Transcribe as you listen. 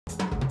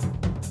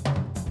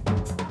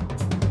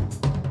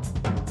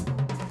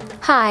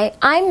Hi,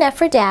 I'm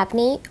Nefra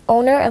Dabney,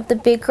 owner of the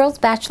Big Girls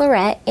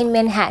Bachelorette in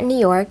Manhattan, New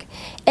York,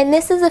 and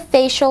this is a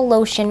facial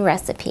lotion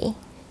recipe.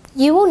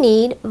 You will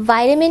need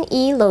vitamin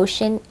E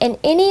lotion and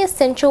any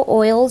essential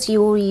oils you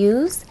will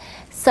use,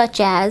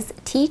 such as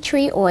tea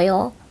tree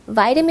oil,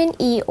 vitamin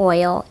E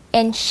oil,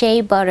 and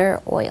shea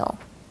butter oil.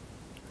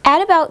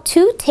 Add about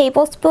 2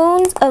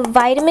 tablespoons of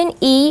vitamin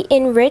E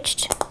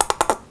enriched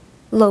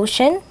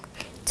lotion.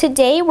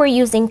 Today we're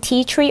using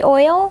tea tree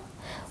oil,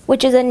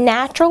 which is a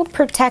natural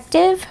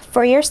protective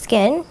for your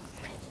skin,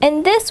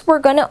 and this we're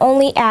going to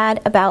only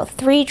add about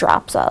 3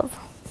 drops of.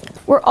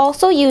 We're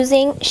also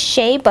using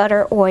shea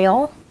butter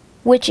oil,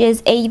 which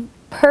is a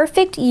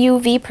perfect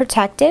UV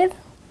protective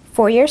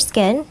for your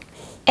skin.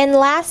 And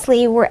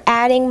lastly, we're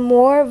adding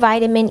more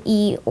vitamin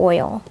E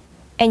oil,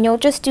 and you'll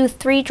just do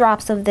 3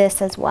 drops of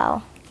this as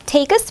well.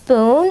 Take a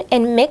spoon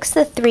and mix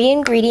the 3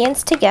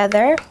 ingredients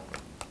together.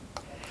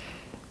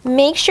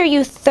 Make sure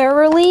you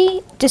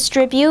thoroughly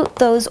distribute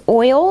those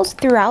oils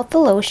throughout the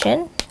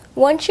lotion.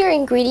 Once your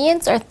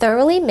ingredients are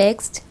thoroughly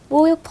mixed,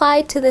 we'll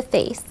apply to the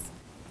face.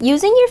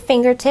 Using your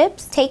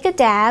fingertips, take a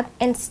dab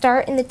and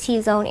start in the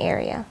T-zone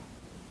area.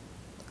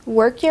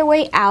 Work your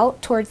way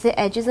out towards the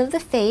edges of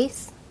the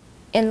face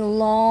in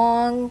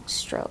long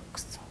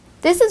strokes.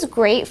 This is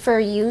great for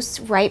use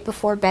right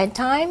before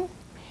bedtime.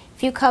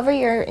 If you cover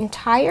your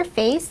entire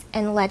face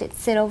and let it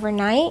sit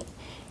overnight,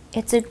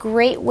 it's a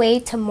great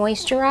way to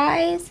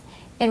moisturize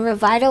and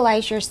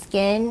revitalize your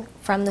skin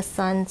from the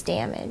sun's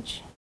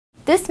damage.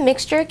 This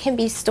mixture can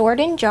be stored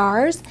in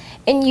jars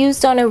and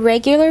used on a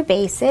regular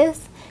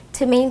basis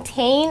to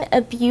maintain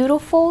a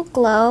beautiful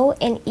glow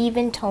and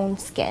even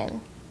toned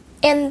skin.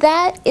 And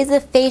that is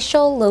a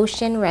facial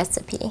lotion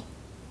recipe.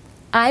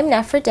 I'm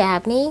Nefra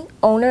Dabney,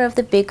 owner of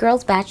the Big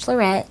Girls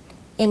Bachelorette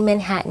in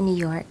Manhattan, New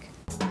York.